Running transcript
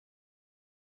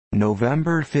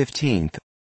November 15th.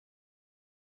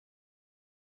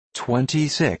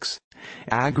 26.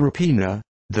 Agrippina,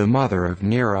 the mother of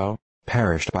Nero,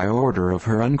 perished by order of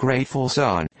her ungrateful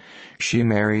son. She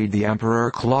married the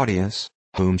Emperor Claudius,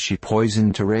 whom she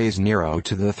poisoned to raise Nero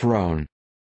to the throne.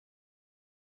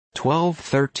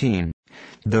 1213.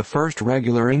 The first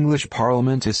regular English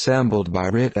Parliament assembled by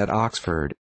writ at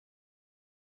Oxford.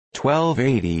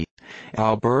 1280.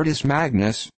 Albertus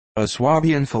Magnus, a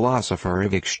Swabian philosopher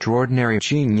of extraordinary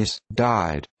genius,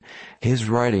 died. His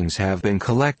writings have been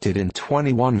collected in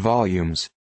 21 volumes.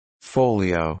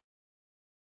 Folio.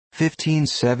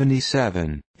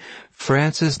 1577.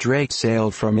 Francis Drake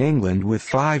sailed from England with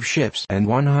 5 ships and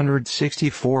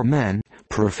 164 men,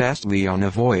 professedly on a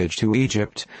voyage to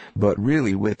Egypt, but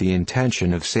really with the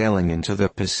intention of sailing into the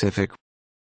Pacific,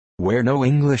 where no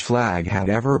English flag had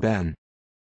ever been.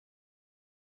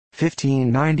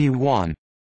 1591.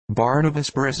 Barnabas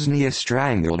Brissonius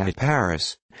strangled at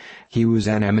Paris. He was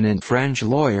an eminent French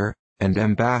lawyer, and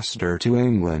ambassador to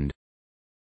England.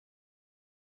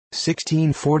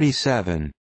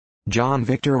 1647. John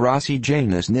Victor Rossi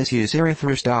Janus Nicius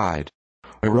ErythrÃ died.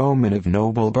 A Roman of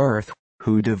noble birth,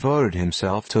 who devoted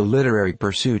himself to literary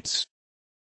pursuits.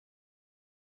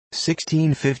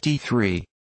 1653.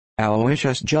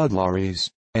 Aloysius Juglares,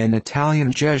 an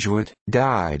Italian Jesuit,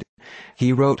 died.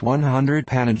 He wrote 100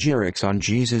 panegyrics on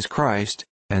Jesus Christ,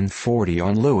 and 40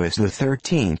 on Louis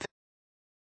XIII.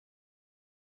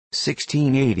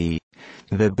 1680.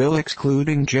 The bill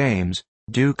excluding James,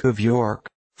 Duke of York,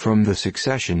 from the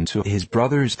succession to his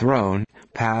brother's throne,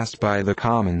 passed by the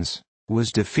Commons,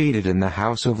 was defeated in the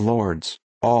House of Lords,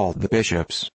 all the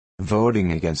bishops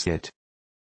voting against it.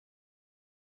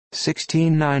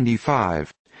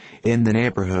 1695. In the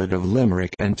neighborhood of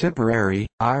Limerick and Tipperary,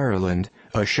 Ireland,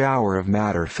 a shower of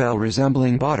matter fell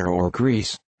resembling butter or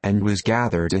grease, and was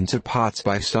gathered into pots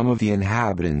by some of the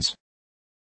inhabitants.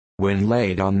 When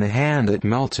laid on the hand it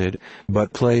melted,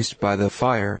 but placed by the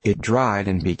fire it dried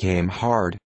and became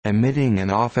hard, emitting an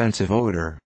offensive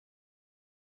odor.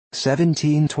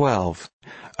 1712.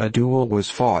 A duel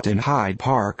was fought in Hyde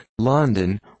Park,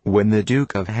 London, when the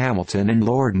Duke of Hamilton and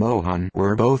Lord Mohun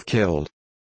were both killed.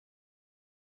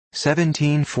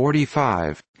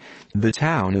 1745. The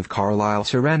town of Carlisle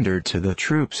surrendered to the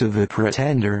troops of the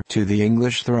pretender to the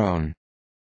English throne.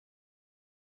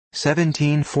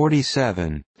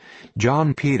 1747.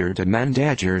 John Peter de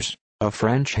Mendegers, a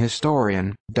French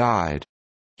historian, died.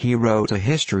 He wrote a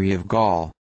history of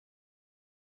Gaul.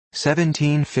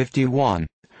 1751.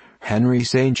 Henry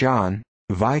St. John,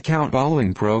 Viscount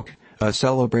Bolingbroke, a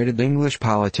celebrated English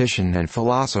politician and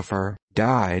philosopher,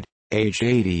 died, aged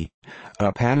 80.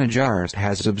 A panegyrist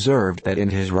has observed that in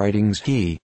his writings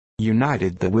he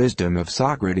united the wisdom of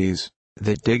Socrates,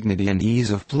 the dignity and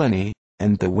ease of Pliny,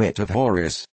 and the wit of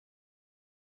Horace.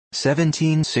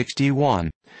 1761.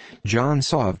 John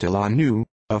Sauve de la Noue,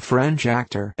 a French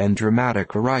actor and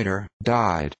dramatic writer,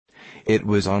 died. It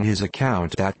was on his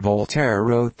account that Voltaire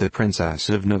wrote The Princess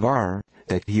of Navarre,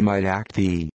 that he might act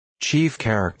the chief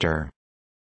character.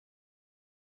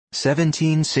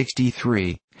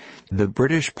 1763. The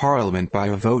British Parliament by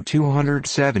a vote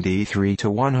 273 to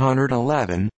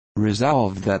 111,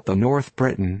 resolved that the North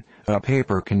Briton, a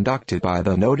paper conducted by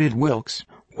the noted Wilkes,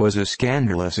 was a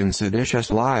scandalous and seditious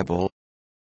libel,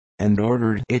 and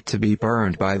ordered it to be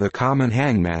burned by the common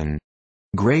hangman.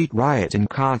 Great riot in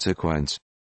consequence.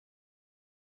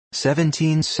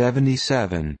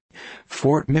 1777.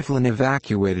 Fort Mifflin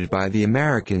evacuated by the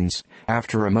Americans,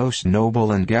 after a most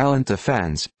noble and gallant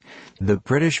defense. The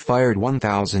British fired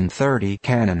 1,030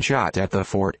 cannon shot at the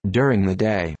fort during the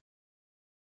day.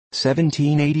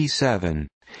 1787.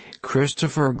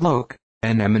 Christopher Gluck,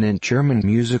 an eminent German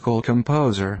musical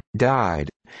composer, died.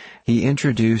 He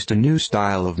introduced a new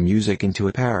style of music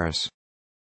into Paris.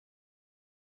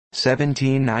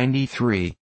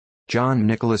 1793. John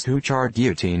Nicholas Houchard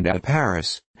guillotined at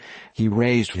Paris. He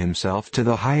raised himself to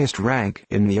the highest rank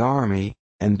in the army,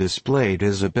 and displayed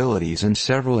his abilities in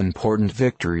several important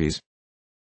victories.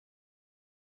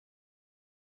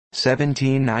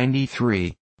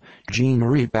 1793.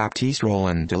 Jean-Marie Baptiste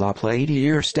Roland de la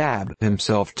Platière stabbed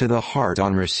himself to the heart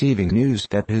on receiving news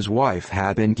that his wife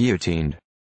had been guillotined.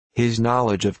 His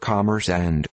knowledge of commerce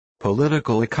and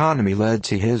political economy led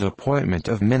to his appointment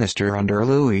of minister under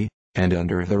Louis, and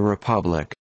under the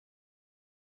Republic.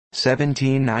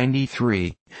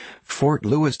 1793. Fort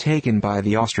Louis taken by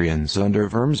the Austrians under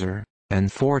Wurmser,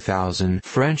 and 4,000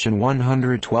 French and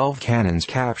 112 cannons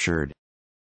captured.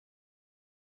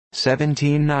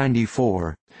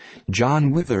 1794.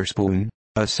 John Witherspoon,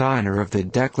 a signer of the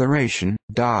Declaration,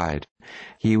 died.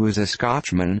 He was a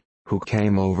Scotchman, who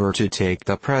came over to take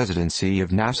the presidency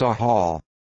of Nassau Hall.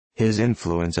 His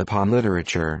influence upon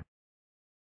literature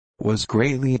was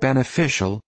greatly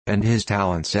beneficial, and his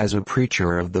talents as a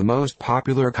preacher of the most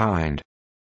popular kind.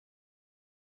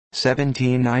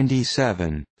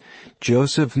 1797.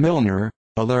 Joseph Milner,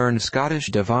 a learned Scottish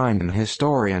divine and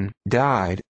historian,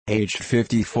 died, aged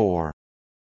 54.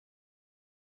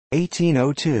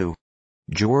 1802.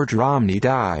 George Romney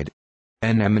died,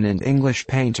 an eminent English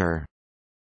painter.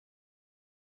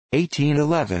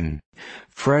 1811.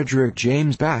 Frederick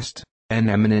James Best, an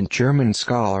eminent German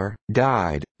scholar,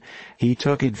 died. He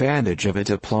took advantage of a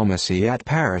diplomacy at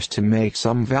Paris to make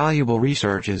some valuable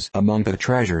researches among the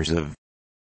treasures of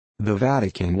the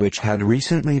Vatican which had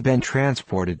recently been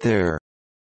transported there.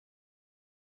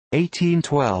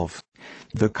 1812.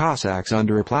 The Cossacks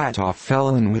under Platov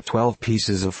fell in with 12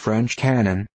 pieces of French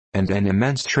cannon, and an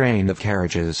immense train of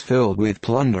carriages filled with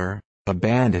plunder,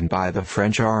 abandoned by the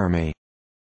French army.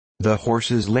 The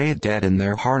horses lay dead in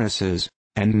their harnesses,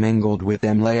 and mingled with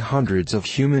them lay hundreds of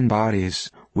human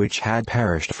bodies, which had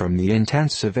perished from the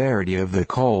intense severity of the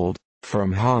cold,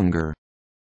 from hunger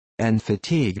and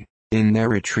fatigue, in their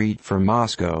retreat from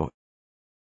Moscow.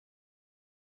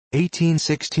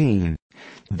 1816.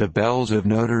 The bells of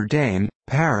Notre Dame,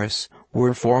 Paris,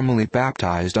 were formally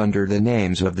baptized under the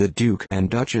names of the Duke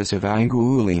and Duchess of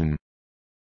Angoulême.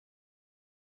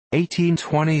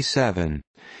 1827.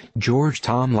 George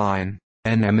Tomline,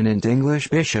 an eminent English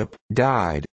bishop,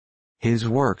 died. His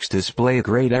works display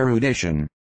great erudition.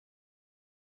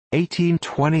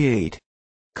 1828.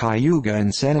 Cayuga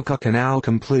and Seneca Canal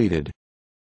completed.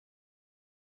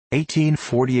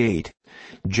 1848.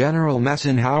 General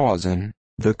Messenhausen,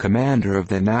 the commander of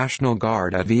the National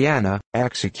Guard at Vienna,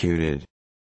 executed.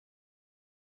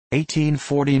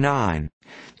 1849.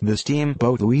 The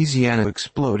steamboat Louisiana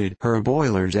exploded her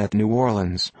boilers at New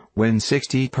Orleans, when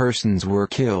 60 persons were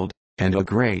killed, and a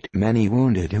great many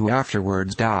wounded who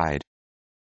afterwards died.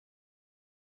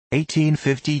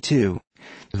 1852.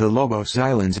 The Lobos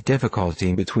Islands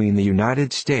difficulty between the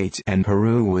United States and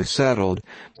Peru was settled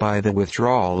by the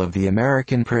withdrawal of the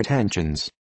American pretensions.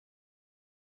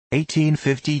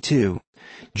 1852.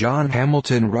 John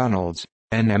Hamilton Reynolds,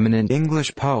 an eminent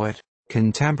English poet,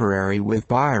 contemporary with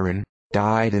Byron,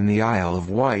 died in the Isle of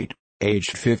Wight,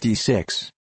 aged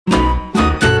 56.